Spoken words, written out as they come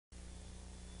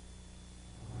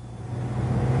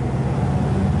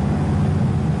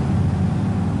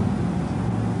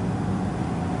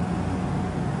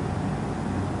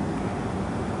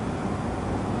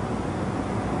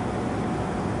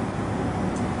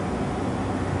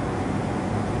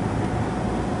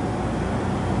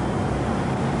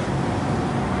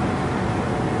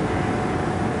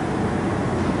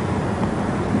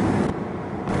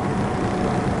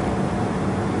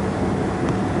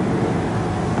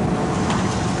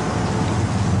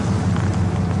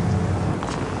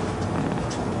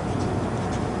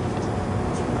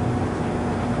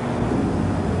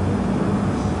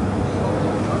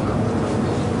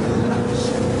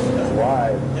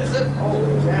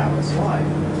slide.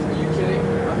 Are you kidding?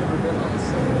 I've never been on the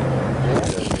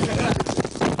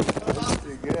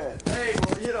Too good. Hey,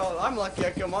 well, you know, I'm lucky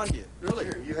I come on to you. Really?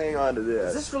 Here, you hang on to this.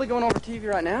 Is this really going over TV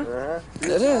right now? Uh-huh.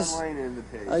 It is. John Wayne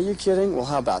invitation. Are you kidding? Well,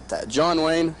 how about that? John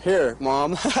Wayne, here,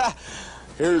 Mom.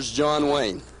 Here's John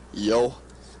Wayne. Yo.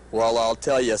 Well, I'll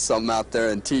tell you something out there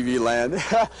in TV land.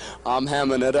 I'm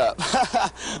hamming it up.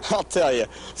 I'll tell you.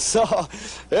 So,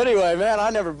 anyway, man,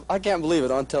 I can't believe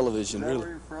it on television. Is that really. where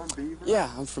you're from, Beaver? Yeah,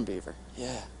 I'm from Beaver.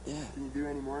 Yeah. Can you do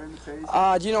any more imitations?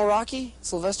 Do you know Rocky?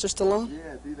 Sylvester Stallone?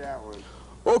 Yeah, do that one.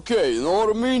 Okay, you know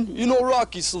what I mean? You know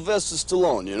Rocky, Sylvester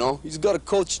Stallone, you know? He's got a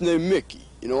coach named Mickey,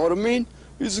 you know what I mean?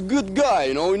 He's a good guy,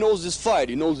 you know? He knows his fight.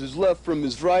 He knows his left from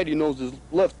his right. He knows his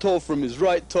left toe from his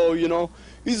right toe, you know?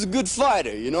 He's a good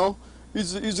fighter, you know?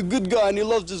 He's a good guy, and he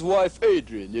loves his wife,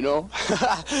 Adrian, you know?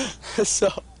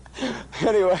 So,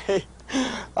 anyway,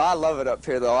 I love it up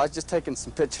here, though. I was just taking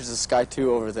some pictures of Sky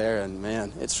 2 over there, and,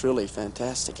 man, it's really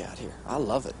fantastic out here. I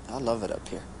love it. I love it up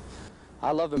here.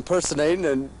 I love impersonating,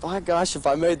 and my gosh, if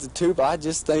I made the tube, I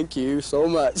just thank you so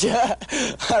much.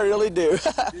 I really do.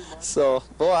 So,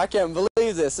 boy, I can't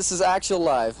believe this. This is actual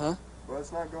live, huh? Well,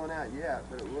 it's not going out yet,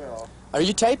 but it will. Are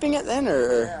you taping it then,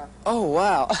 or? Yeah. Oh,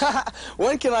 wow.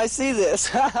 When can I see this?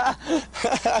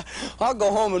 I'll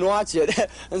go home and watch it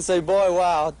and say, boy,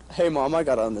 wow. Hey, Mom, I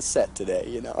got on the set today,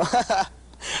 you know.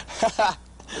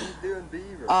 What are you doing,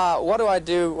 Beaver? What do I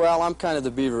do? Well, I'm kind of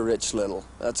the Beaver Rich Little.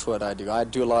 That's what I do. I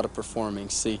do a lot of performing.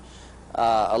 See,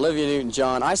 Olivia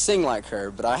Newton-John, I sing like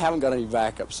her, but I haven't got any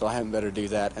backup, so I haven't better do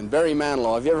that. And Barry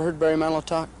Manilow. Have you ever heard Barry Manilow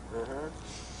talk?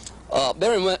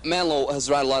 Barry Manilow has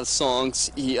written a lot of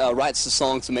songs. He writes the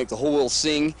songs to make the whole world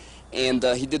sing, and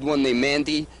he did one named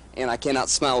Mandy, and I Cannot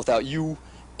Smile Without You,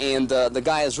 and the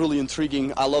guy is really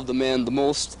intriguing. I love the man the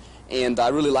most, and I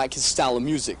really like his style of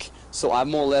music, so I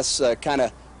more or less kind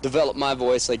of developed my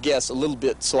voice, I guess, a little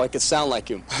bit so I could sound like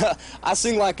him. I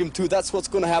sing like him, too. That's what's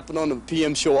going to happen on the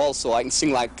PM show also. I can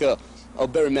sing like Barry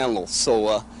Manilow,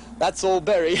 so that's old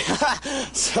Barry.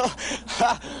 So,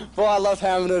 boy, I love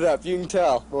hamming it up. You can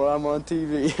tell. Boy, I'm on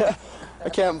TV. I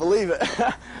can't believe it.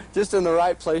 Just in the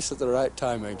right place at the right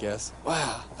time, I guess.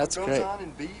 Wow, that's great. What goes on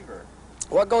in Beaver?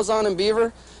 What goes on in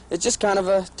Beaver? It's just kind of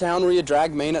a town where you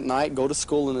drag main at night, go to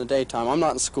school in the daytime. I'm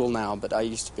not in school now, but I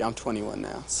used to be. I'm 21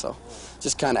 now, so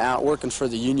just kind of out working for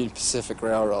the Union Pacific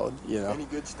Railroad, you know. Any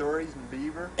good stories in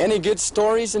Beaver? Any good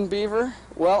stories in Beaver?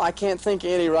 Well, I can't think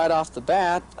of any right off the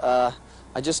bat.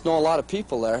 I just know a lot of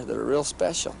people there that are real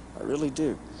special. I really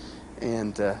do.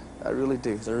 And I really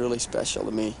do. They're really special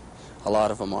to me. A lot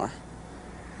of them are.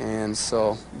 And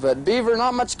so, but Beaver,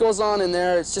 not much goes on in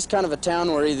there. It's just kind of a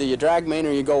town where either you drag main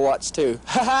or you go watch too.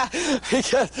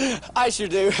 Because I sure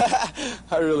do.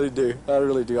 I really do. I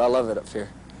really do. I love it up here.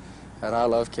 And I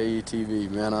love KUTV,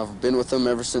 man. I've been with them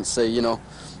ever since they, you know,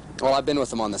 well, I've been with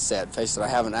them on the set. Face it, I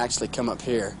haven't actually come up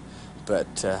here.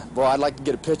 But, boy, I'd like to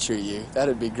get a picture of you.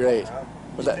 That'd be great.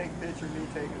 You take a picture of me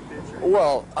taking a picture.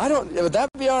 Well, I don't, would that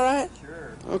be all right?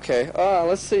 Sure. Okay,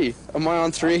 let's see. Am I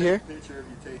on 3 here? I'll take a picture of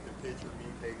you taking a picture of me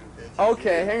taking a picture.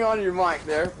 Okay, hang on to your mic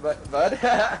there, bud.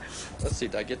 Let's see,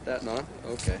 did I get that on?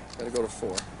 Okay, gotta go to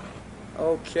 4.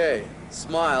 Okay,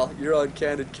 smile, you're on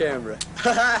candid camera.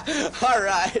 All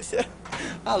right.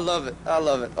 I love it, I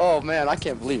love it. Oh, man, I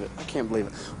can't believe it, I can't believe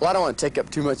it. Well, I don't want to take up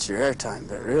too much of your airtime,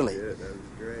 but really. Yeah, that was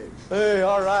great. Hey,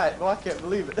 all right, well, I can't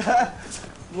believe it.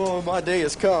 Well, my day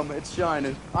has come, it's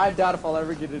shining. I doubt if I'll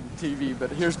ever get into TV, but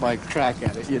here's my crack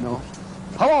at it, you know.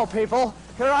 Hello, people,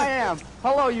 here I am.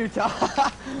 Hello, Utah.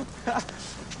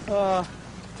 But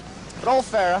old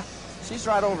Farrah, she's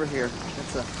right over here.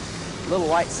 It's a little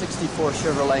white 64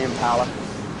 Chevrolet Impala.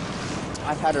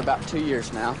 I've had her about 2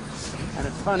 years now. And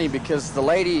it's funny because the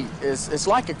lady it's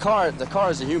like a car. The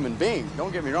car is a human being.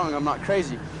 Don't get me wrong, I'm not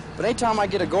crazy. But anytime I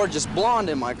get a gorgeous blonde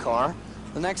in my car,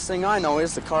 the next thing I know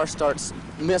is the car starts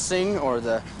missing or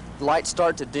the lights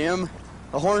start to dim,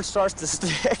 the horn starts to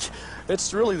stick.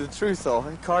 It's really the truth, though.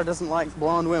 The car doesn't like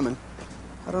blonde women.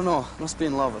 I don't know. Must be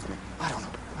in love with me. I don't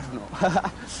know.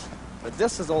 But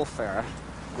this is old Farrah.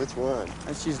 Which one?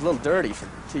 And she's a little dirty for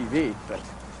TV, but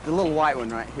the little white one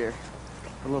right here.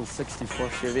 The little 64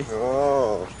 Chevy.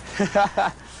 Oh.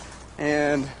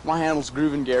 And my handle's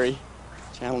Groovin' Gary,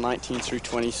 channel 19 through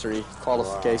 23.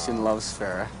 Qualification Wow. loves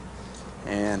Farrah.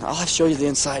 And I'll show you the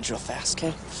inside real fast,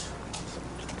 okay?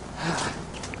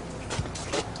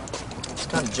 It's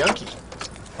kind of junky.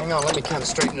 Hang on, let me kind of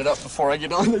straighten it up before I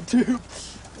get on the tube.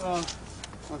 Okay,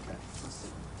 let's see.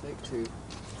 Take 2.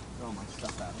 Throw all my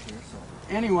stuff out here. So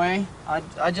anyway,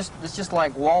 it's just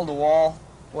like wall to wall,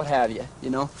 what have you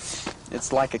know?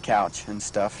 It's like a couch and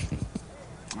stuff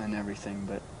and everything,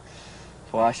 but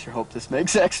Well, I sure hope this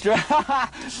makes extra.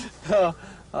 Oh,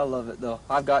 I love it, though.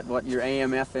 I've got, what, your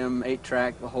AM, FM,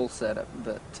 8-track, the whole setup.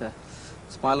 But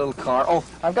it's my little car. Oh,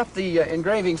 I've got the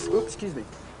engravings. Oops, excuse me.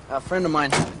 A friend of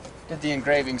mine did the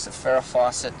engravings of Farrah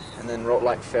Fawcett and then wrote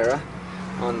like Farrah.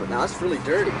 Now, it's really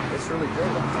dirty. It's really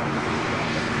dirty.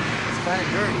 It's kind of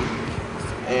dirty.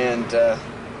 And,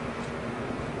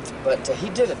 but he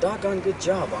did a doggone good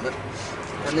job on it.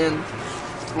 And then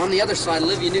on the other side,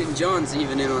 Olivia Newton-John's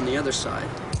even in on the other side.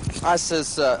 I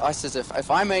says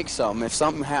if I make something, if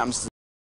something happens